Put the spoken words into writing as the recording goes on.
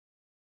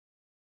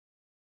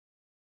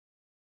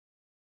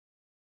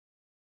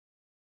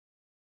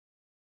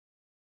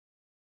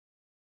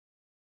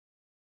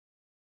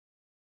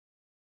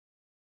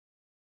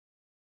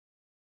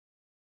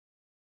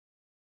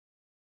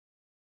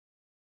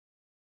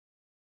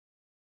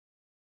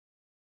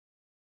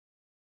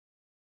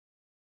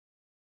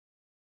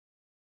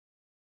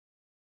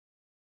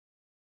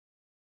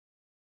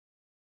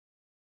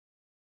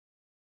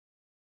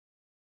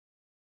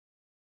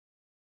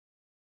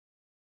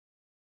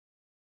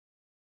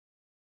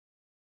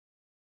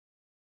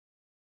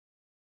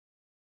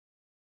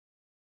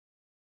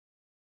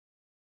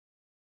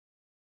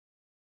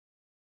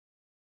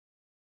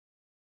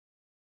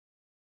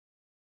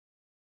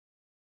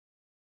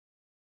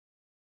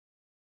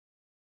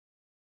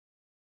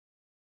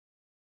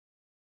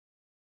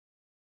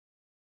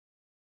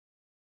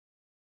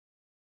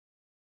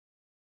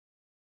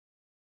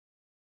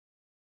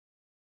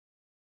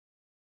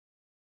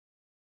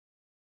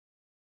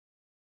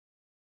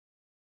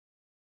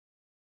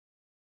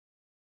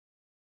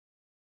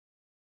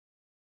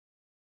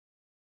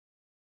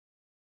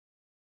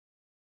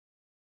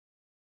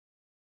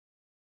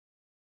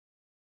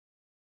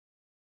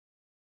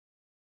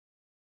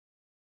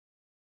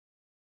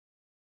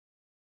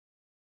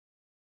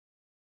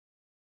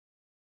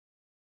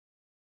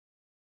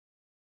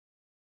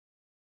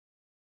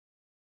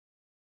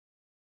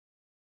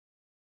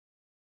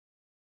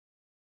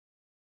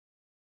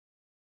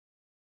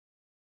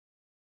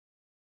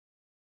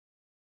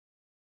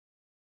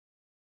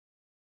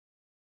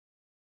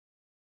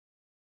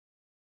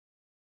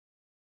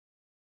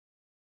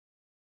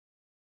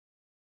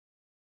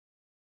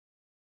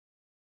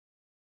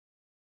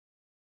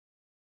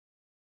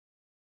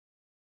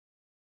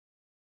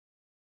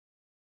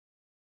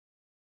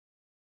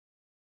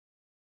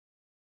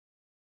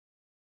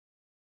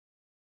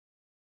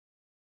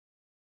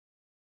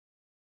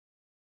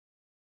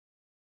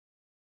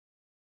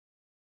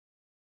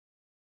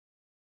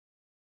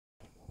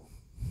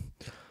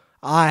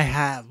I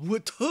have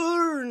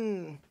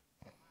returned.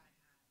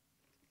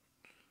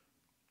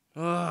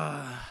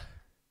 Been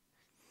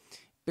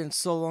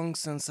so long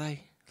since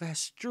I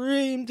last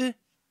streamed.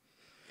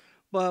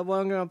 But what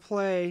I'm gonna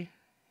play,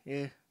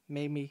 it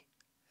made me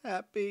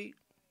happy.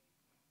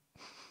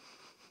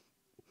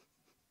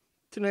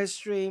 Tonight's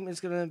stream is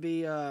gonna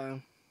be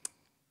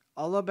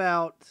all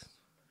about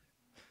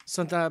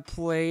something I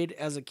played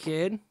as a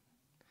kid,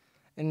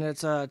 and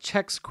it's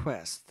Chex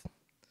Quest.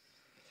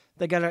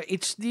 They got an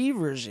HD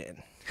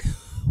version.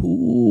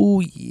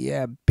 Ooh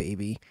yeah,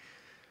 baby.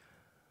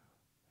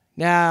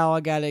 Now I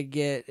gotta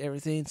get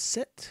everything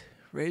set,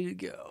 ready to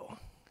go.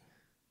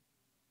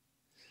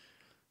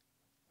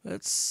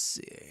 Let's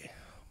see.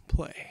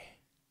 Play.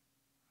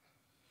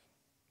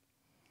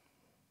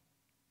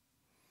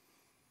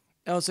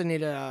 I also need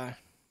to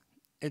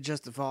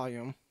adjust the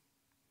volume.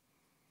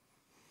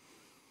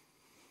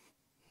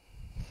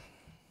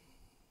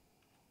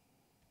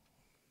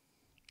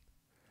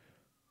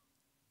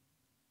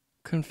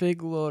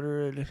 Config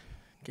loaded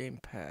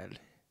gamepad.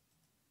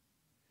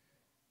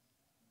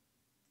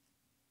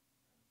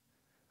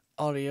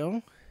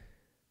 Audio.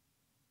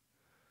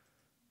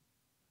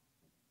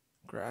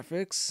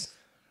 Graphics.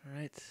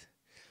 Alright.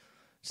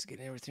 Just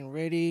getting everything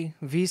ready.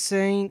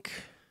 VSync.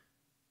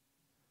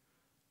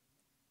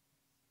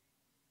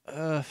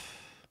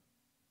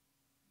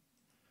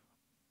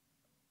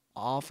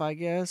 Off, I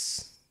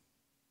guess.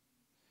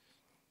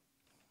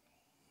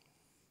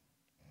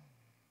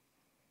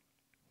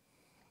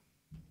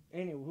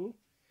 Anywho,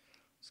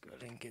 let's go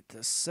ahead and get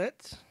this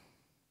set.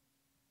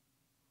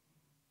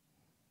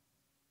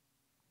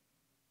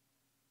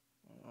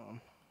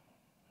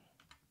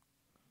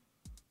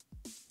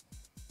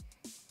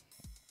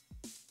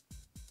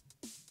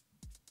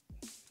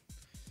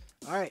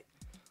 Alright,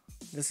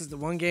 this is the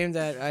one game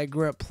that I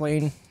grew up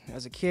playing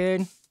as a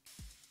kid.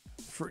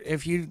 For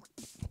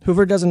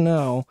whoever doesn't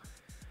know,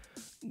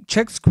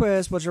 Chex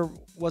Quest was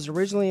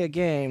originally a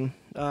game.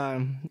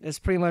 It's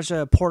pretty much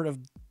a port of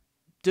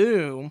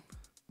Doom.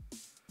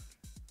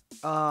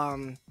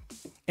 And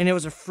it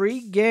was a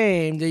free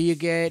game that you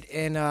get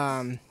in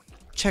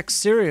Chex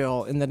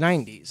cereal in the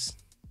 90s.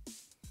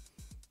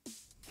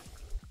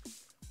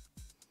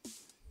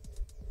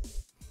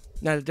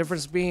 Now the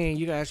difference being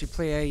you can actually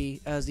play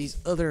as these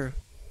other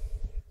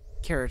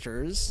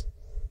characters.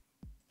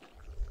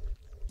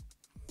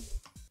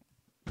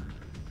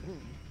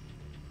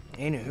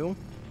 Anywho.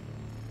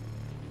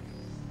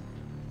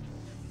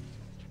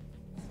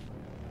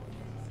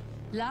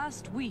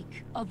 Last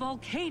week, a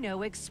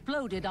volcano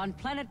exploded on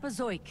planet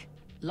Bazoik,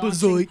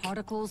 launching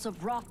particles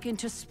of rock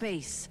into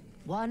space.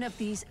 One of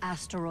these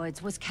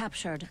asteroids was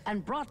captured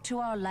and brought to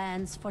our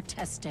lands for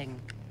testing.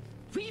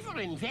 We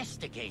were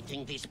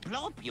investigating these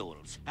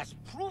globules as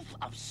proof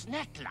of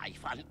snack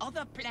life on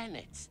other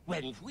planets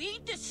when we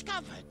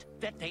discovered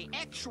that they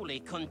actually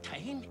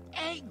contain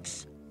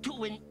eggs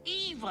to an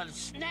evil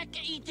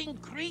snack-eating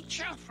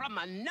creature from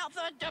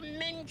another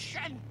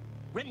dimension.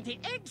 When the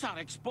eggs are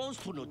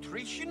exposed to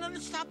nutritional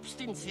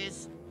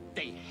substances,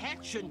 they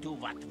hatch into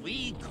what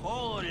we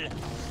call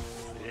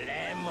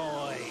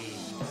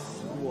flamoids.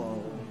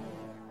 Whoa.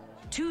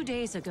 2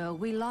 days ago,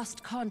 we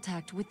lost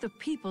contact with the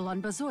people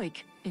on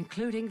Bazoik,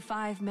 including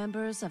 5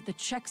 members of the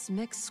Chex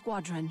Mix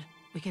Squadron.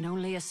 We can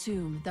only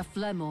assume the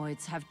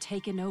flamoids have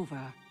taken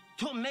over.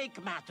 To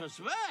make matters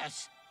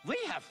worse, we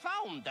have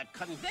found that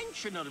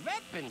conventional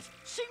weapons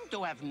seem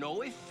to have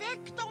no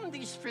effect on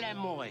these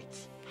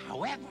flamoids.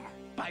 However,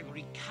 by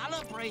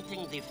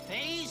recalibrating the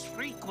phase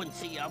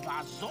frequency of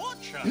our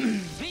Zorcher,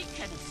 we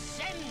can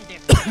send the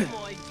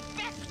flamoids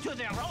back to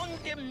their own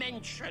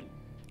dimension.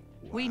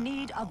 We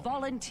need a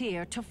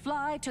volunteer to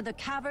fly to the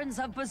caverns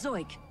of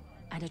Bazoik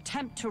and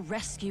attempt to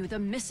rescue the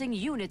missing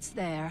units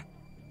there.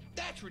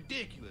 That's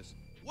ridiculous.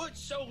 What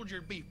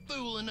soldier'd be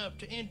fool enough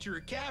to enter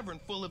a cavern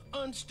full of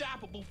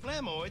unstoppable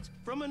flamoids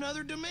from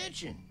another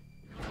dimension?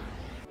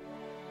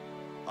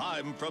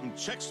 I'm from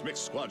Chex Mix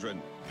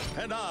Squadron,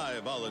 and I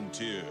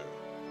volunteer.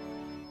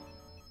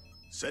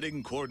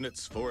 Setting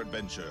coordinates for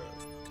adventure.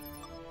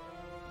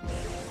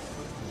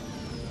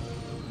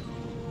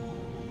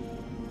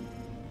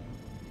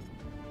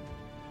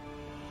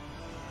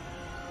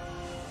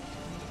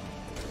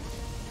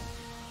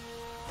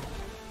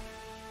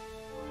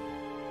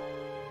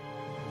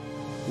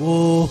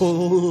 Whoa.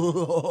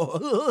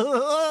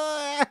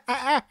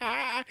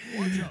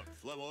 Watch out,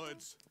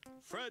 flamoids.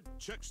 Fred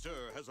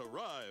Chexter has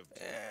arrived.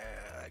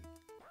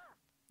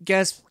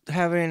 Guess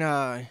having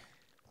I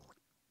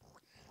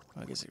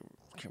guess it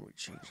can be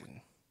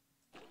changing.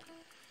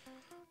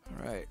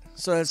 Alright.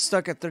 So it's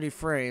stuck at 30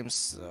 frames,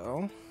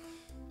 so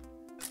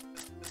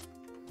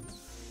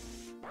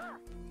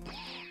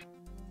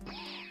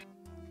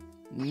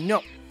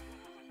no.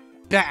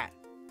 Bad.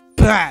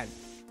 Bad.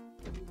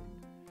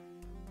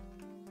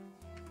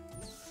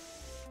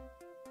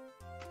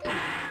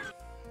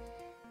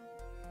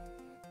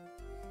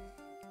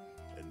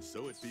 And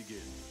so it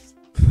begins.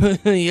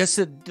 Yes,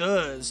 it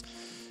does.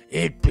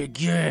 It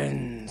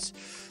begins.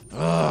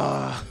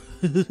 My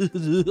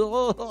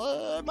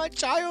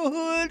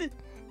childhood.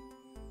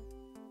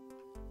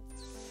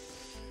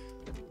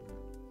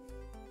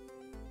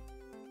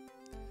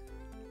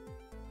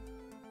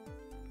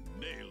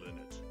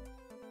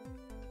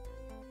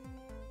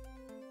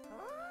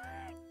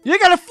 You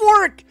got a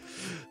fork!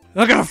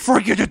 I'm gonna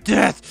fork you to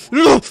death!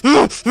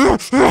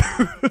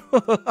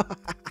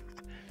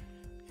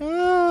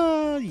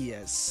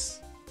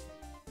 Yes.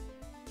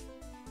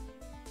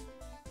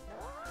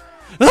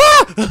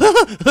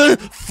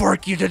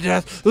 Fork you to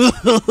death!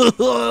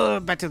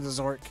 Back to the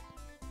Zork.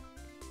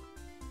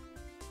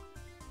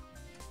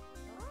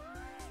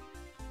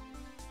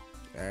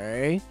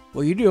 Hey,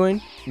 what are you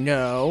doing?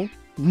 No.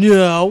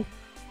 No.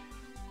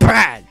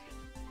 Bad!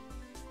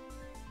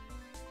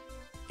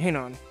 Hang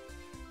on.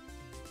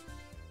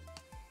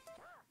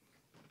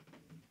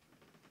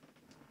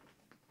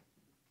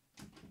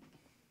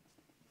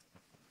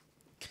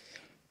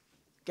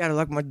 Gotta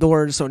lock my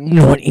door so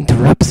no one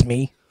interrupts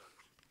me.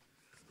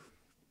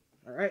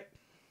 Alright.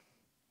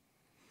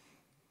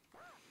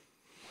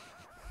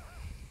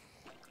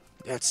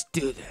 Let's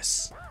do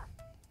this.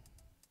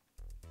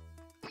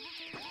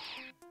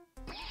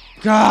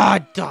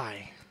 God,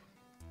 die.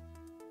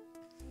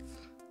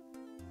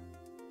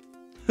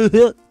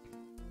 Looks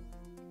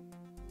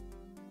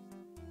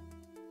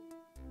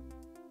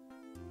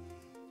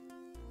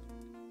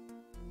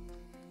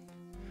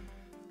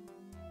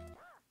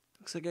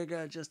like I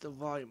gotta adjust the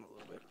volume a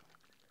little bit.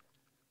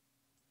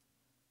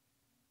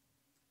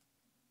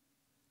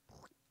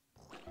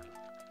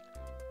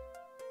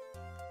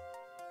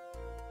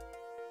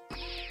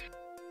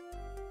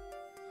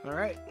 All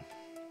right.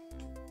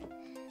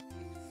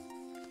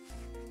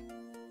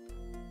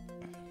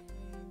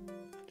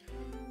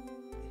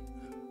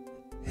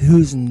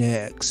 Who's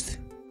next?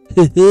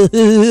 No,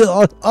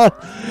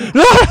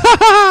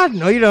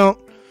 you don't.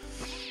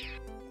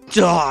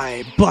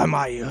 Die by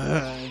my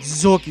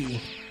Zorky.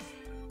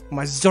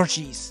 My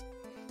Zorchies.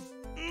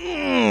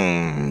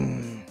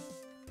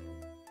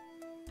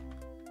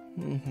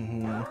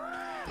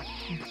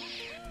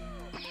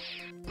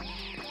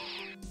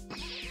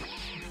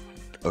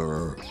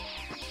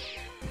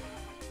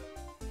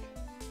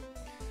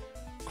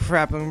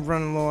 Crap, I'm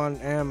running low on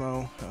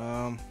ammo.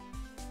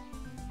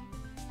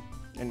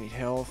 I need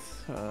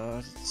health.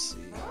 Let's see.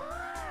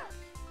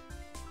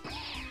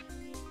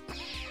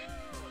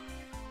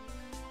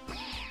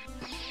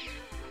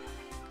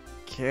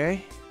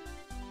 Okay.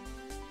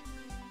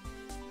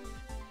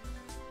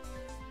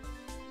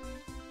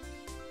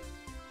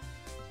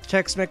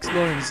 Chex Mix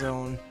loading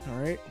zone.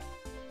 Alright.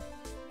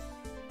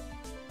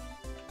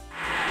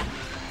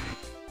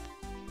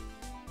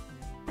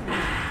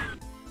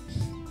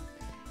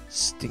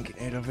 Stinking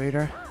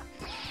elevator.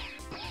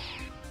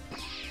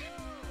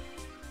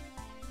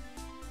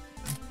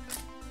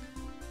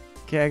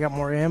 Okay, I got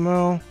more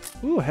ammo.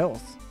 Ooh,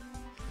 health.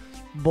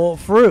 Bolt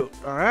fruit.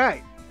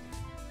 Alright.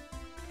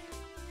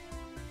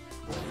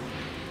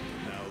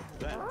 Now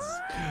that's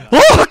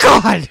Oh,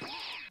 God!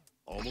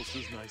 almost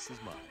as nice as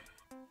mine.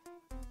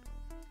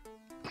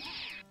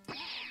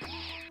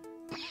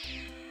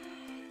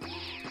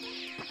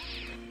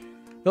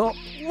 Oh,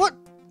 what?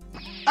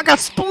 I got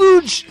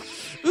splooge!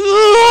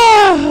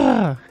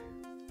 Ugh!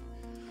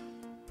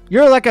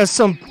 You're like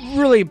some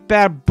really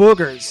bad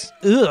boogers.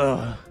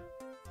 Ugh.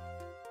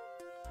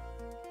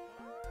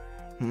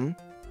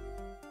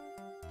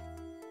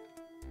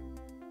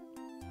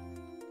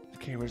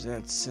 Okay, where's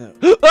that?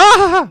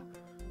 Ah!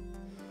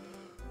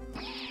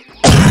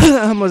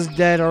 I'm almost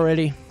dead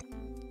already.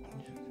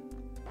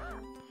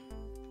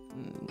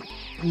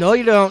 No,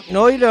 you don't.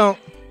 No, you don't.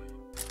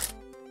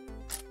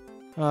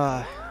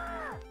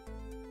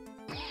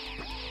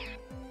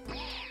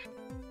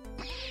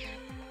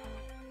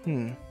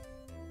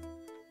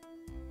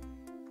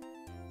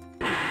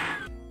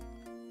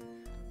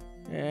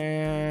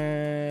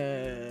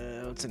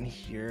 What's in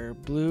here?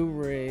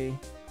 Blu-ray.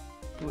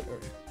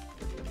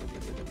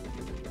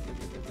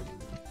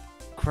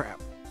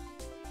 Crap.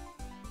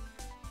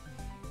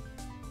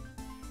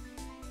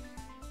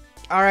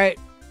 All right.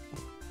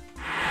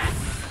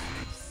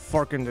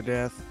 Forking to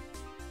death.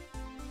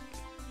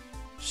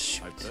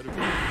 I better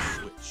go and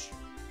switch.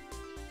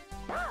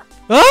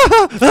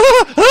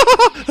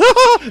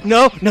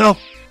 No, no.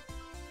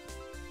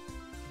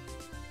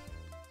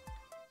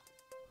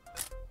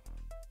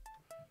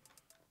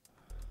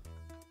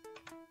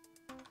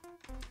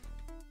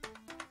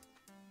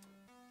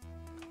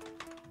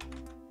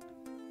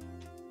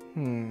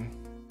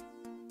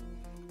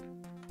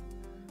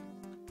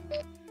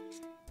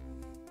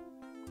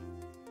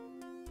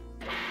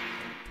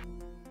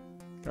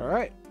 All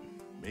right.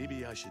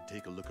 Maybe I should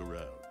take a look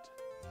around.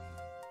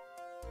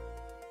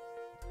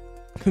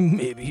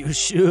 Maybe you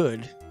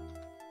should.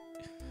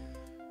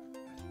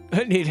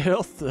 I need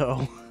health,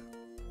 though.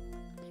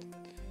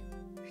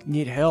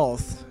 Need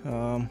health.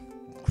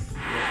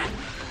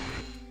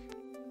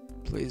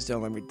 Please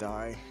don't let me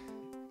die.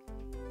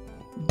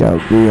 That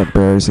would be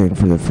embarrassing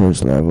for the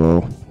first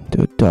level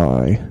to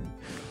die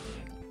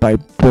by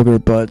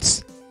booger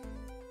butts.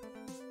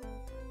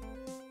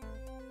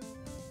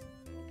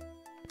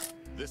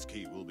 This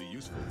key will be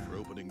useful for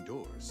opening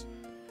doors.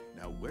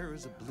 Now, where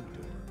is a blue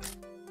door?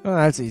 Oh,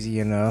 that's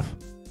easy enough.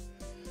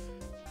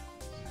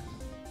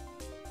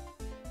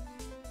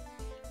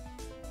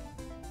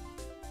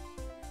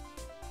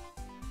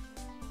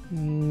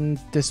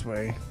 This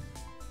way.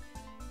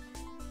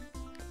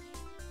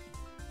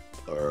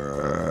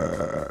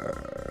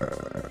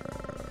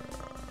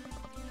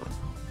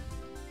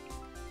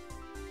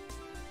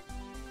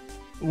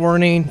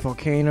 Warning,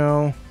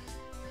 volcano.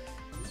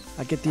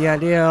 I get the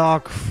idea. Oh,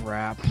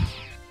 crap.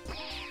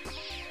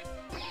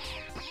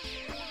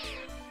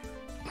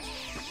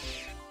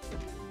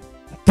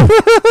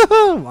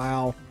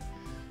 Wow.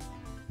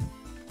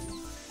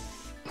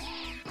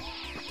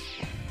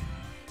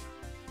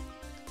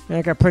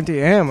 I got plenty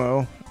of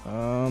ammo.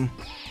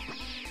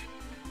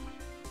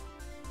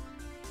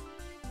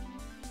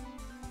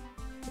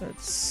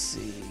 Let's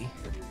see.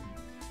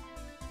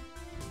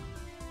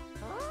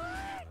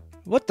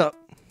 What the?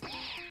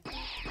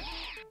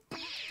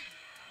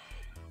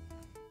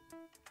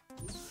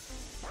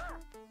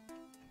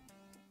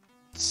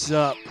 What's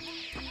up?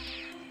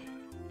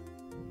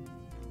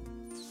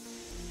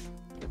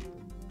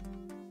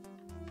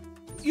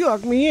 You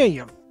locked me in,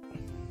 you.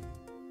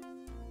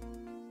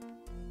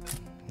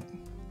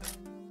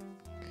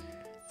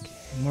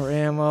 Okay, more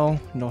ammo,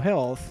 no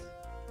health.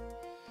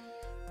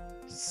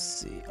 Let's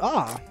see.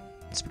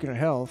 Speaking of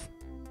health.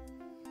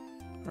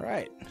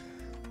 Alright.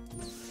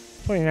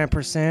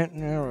 29%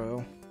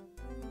 narrow.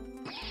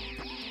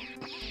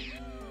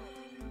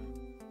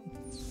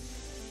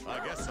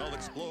 I guess I'll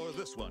explore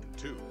this one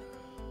too.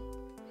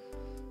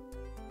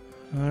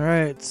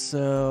 Alright,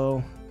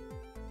 so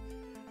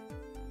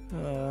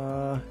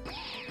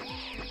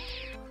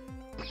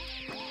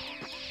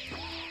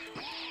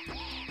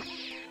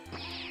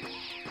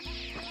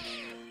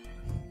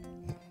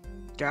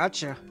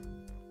gotcha.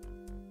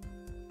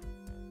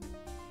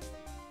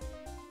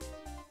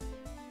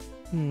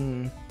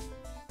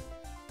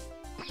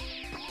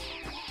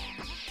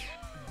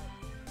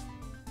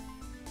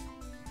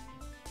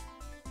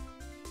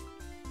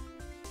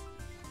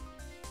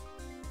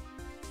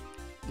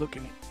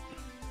 Looking.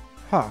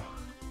 Huh.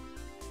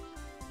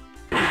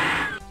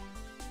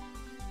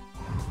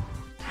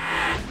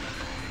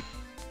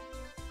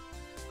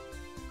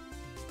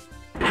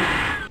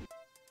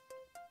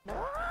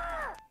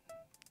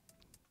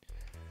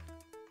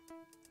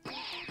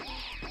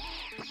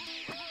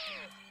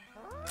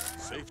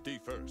 Safety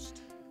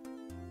first.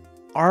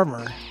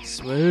 Armor.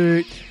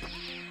 Sweet.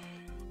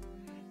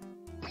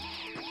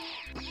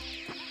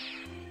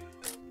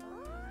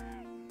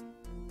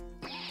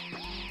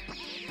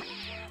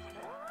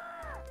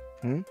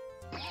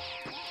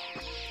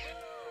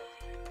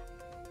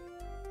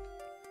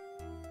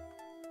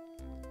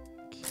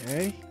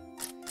 Okay.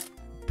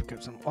 Pick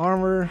up some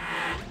armor.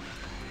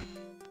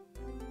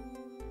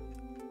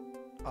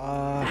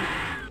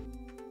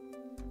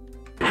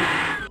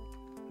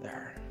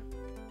 There.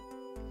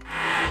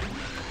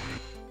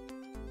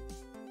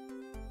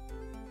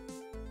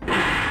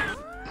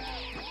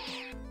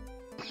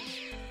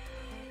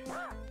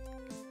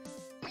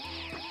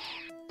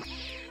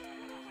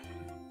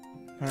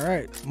 All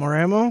right, more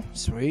ammo.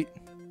 Sweet.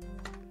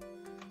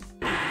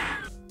 All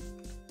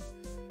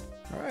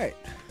right.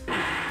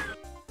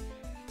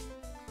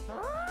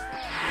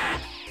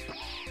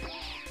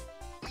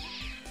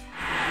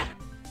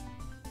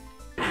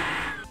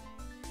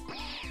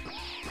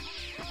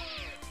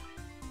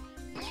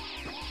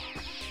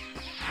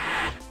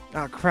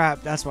 Oh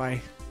crap, that's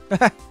why.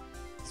 That's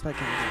why I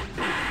can't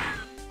do it.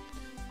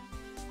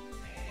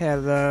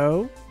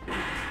 Hello?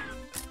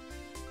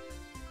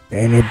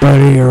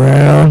 Anybody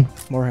around?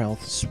 More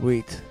health,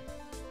 sweet.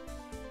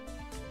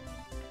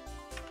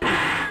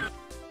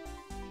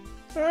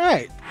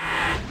 Alright.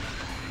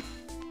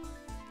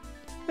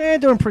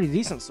 Doing pretty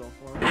decent so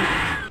far.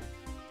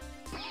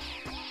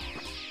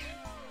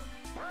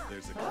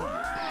 There's a key.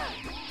 I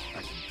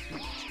can feel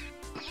it.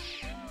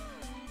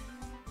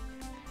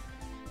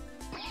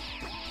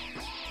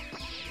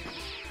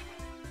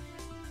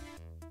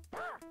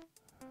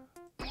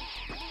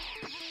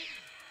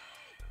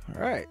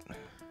 Alright.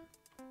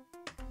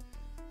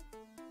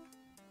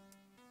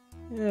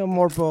 Yeah,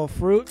 more bowl of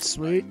fruit,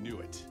 sweet. I knew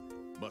it.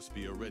 Must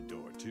be a red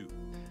door too.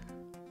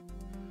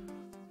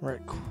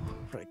 Right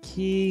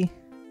key.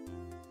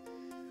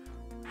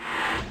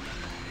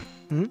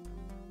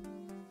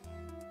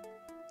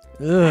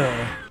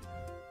 Ugh.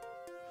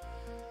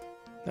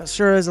 That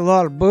sure is a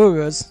lot of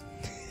boogers.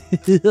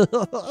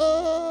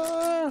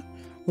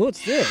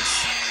 What's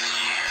this?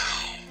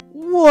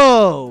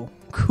 Whoa!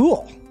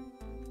 Cool.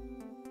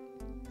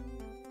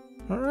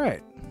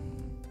 Alright.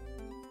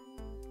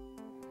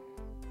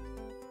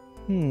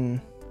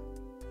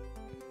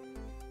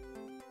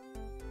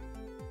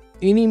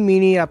 Eeny,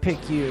 meeny, I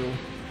pick you.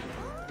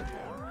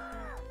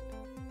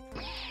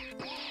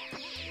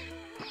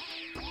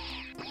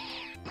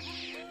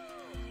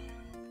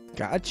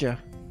 Gotcha.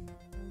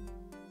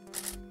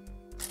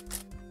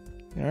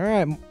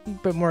 Alright, a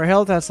bit more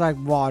health. That's like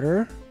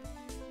water.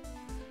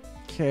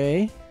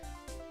 Okay.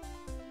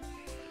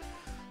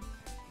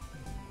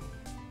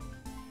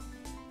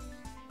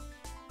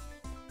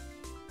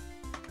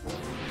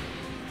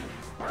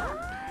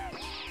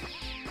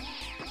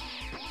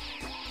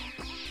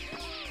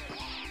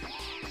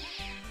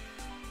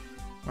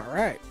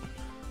 Alright.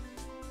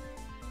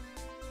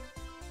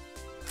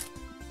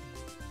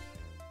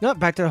 Nope,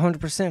 back to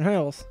 100%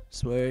 health.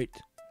 Sweet.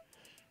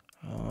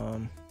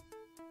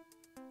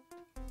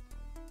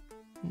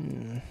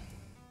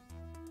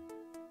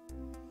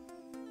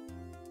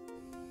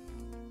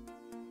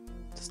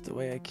 Just the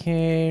way I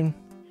came.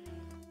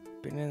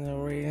 Been in there,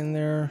 right in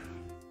there.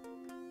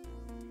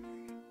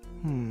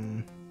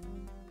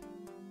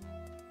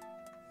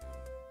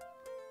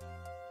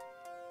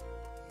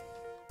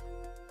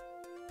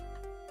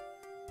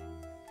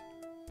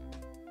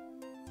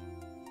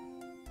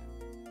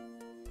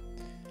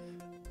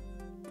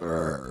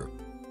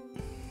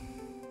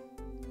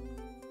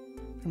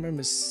 Am I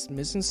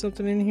missing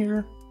something in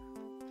here?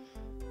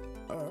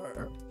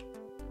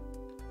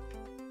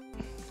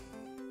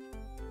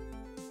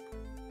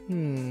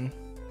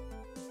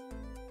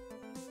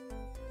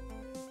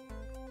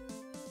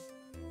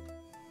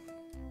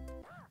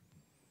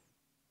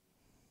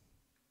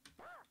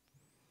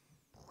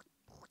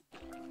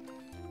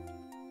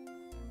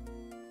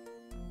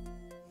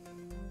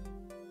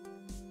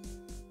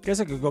 Guess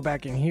I could go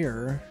back in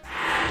here.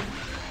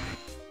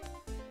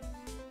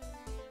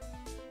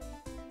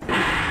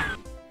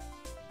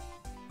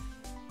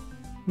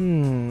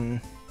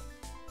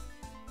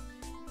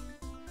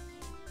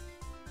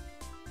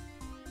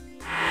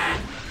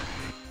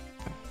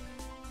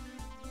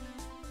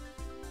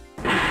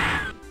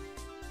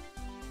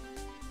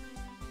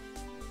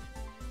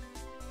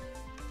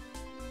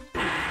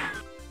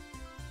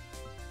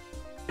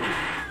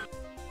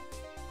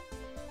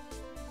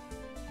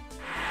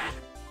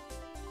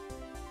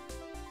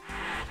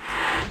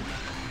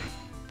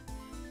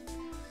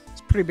 It's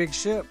a pretty big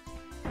ship.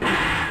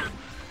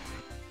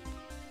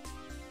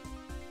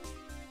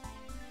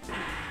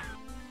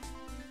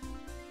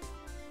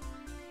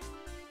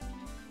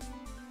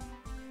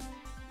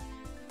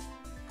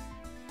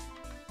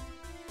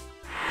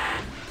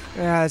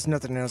 Yeah, there's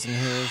nothing else in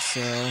here,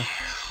 so...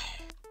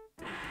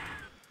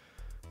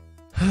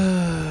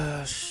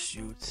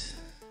 Shoot.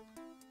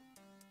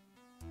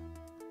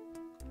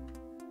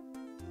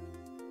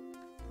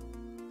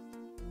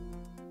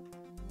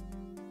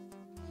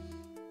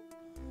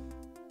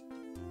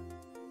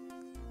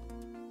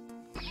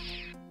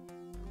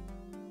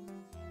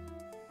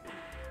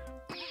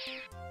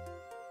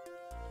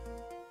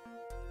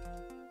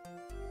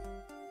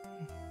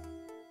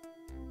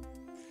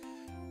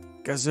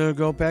 Guess I'll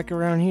go back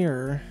around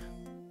here.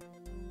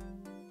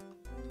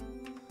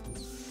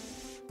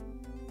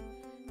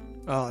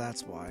 Oh,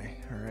 that's why.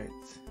 Alright.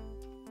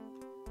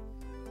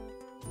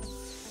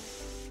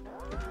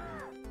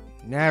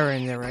 Now we're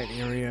in the right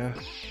area.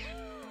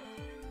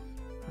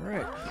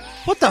 Alright.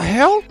 What the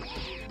hell?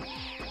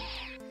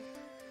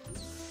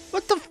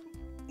 What the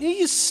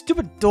you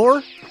stupid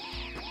door?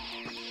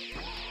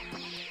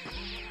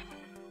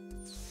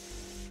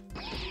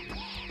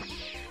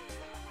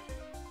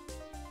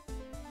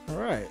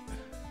 Alright.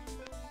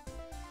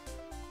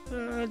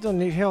 I don't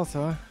need health,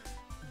 huh?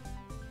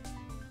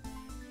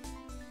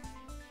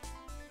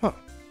 Huh.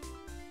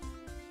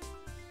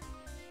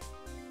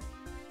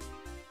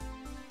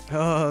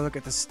 Oh, look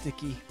at the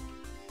sticky.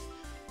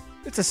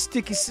 It's a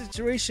sticky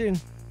situation.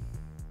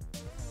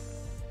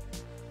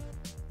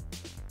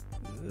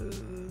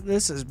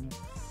 This is...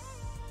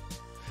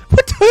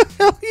 What the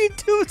hell are you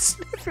doing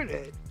sniffing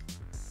it?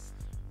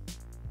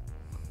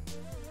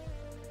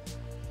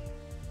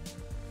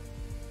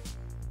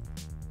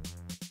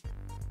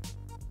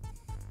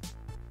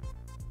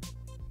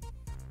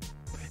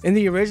 In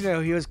the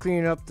original, he was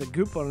cleaning up the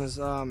goop on his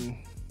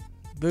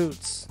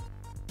boots.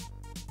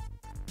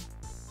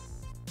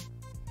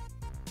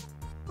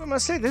 I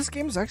must say, this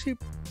game is actually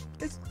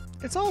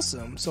it's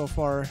awesome so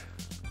far.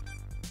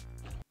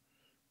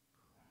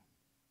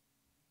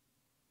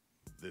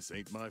 This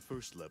ain't my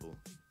first level.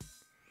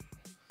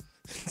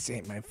 This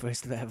ain't my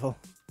first level.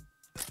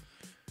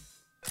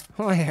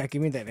 Oh yeah,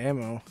 give me that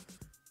ammo.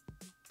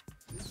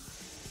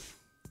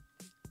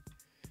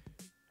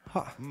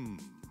 Huh.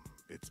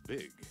 It's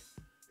big.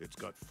 It's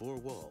got 4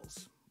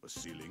 walls, a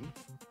ceiling,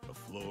 a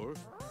floor.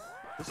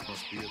 This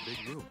must be a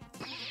big room.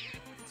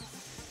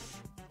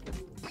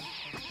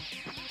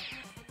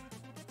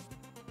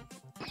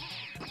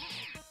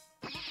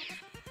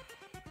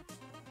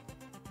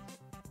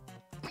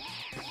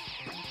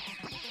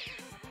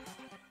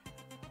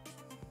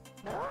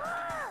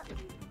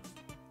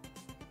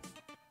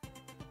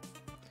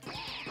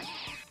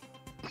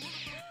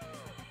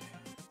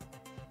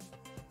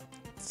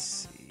 Let's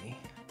see.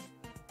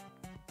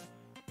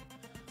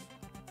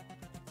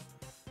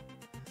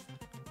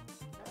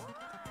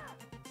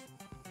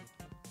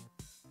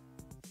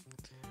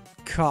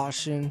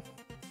 Caution.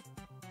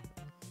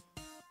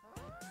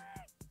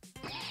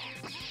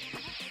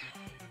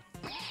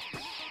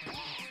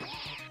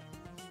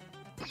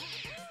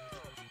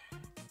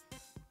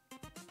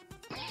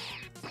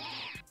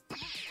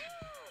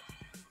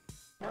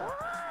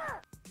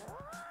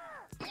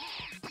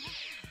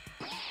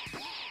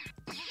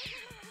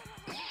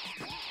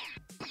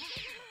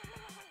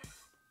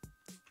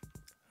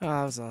 Oh,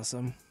 that was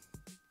awesome.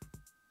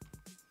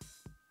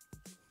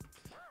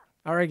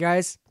 Alright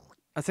guys,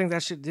 I think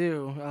that should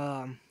do.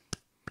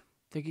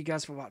 Thank you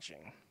guys for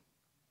watching.